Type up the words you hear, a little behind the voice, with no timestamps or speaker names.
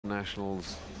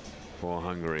nationals for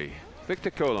Hungary.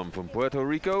 Victor Colom from Puerto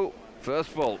Rico,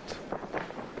 first vault.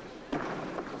 A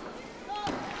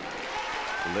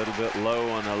little bit low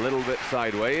and a little bit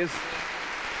sideways.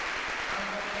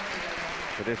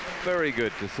 But it's very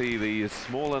good to see these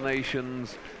smaller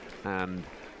nations and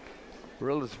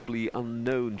relatively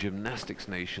unknown gymnastics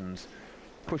nations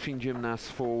pushing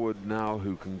gymnasts forward now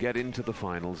who can get into the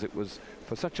finals. It was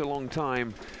for such a long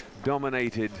time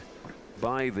dominated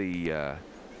by the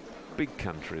big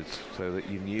countries, so that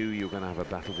you knew you were going to have a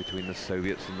battle between the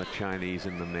Soviets and the Chinese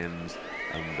in the men's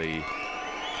and the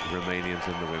Romanians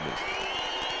in the women's.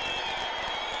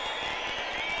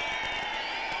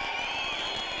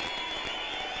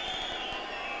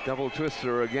 Double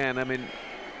twister again. I mean,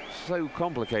 so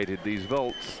complicated, these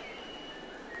vaults.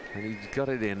 And he's got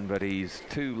it in, but he's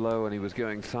too low and he was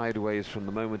going sideways from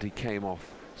the moment he came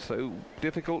off. So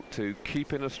difficult to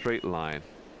keep in a straight line.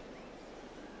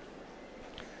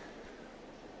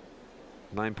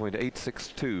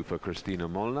 9.862 for Kristina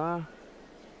Molnar.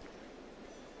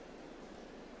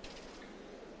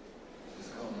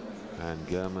 And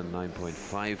German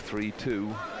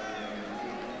 9.532.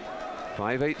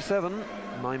 587,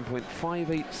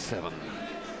 9.587.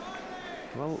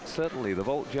 Well, certainly the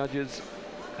vault judges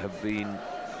have been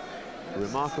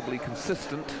remarkably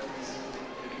consistent.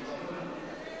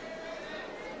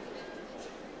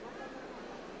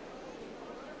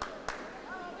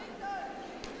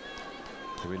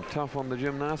 They've been tough on the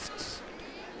gymnasts,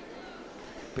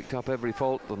 picked up every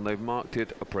fault and they've marked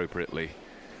it appropriately.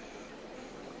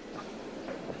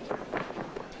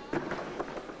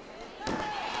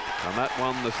 And that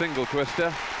one, the single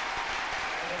twister,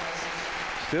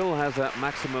 still has that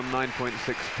maximum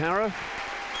 9.6 tariff.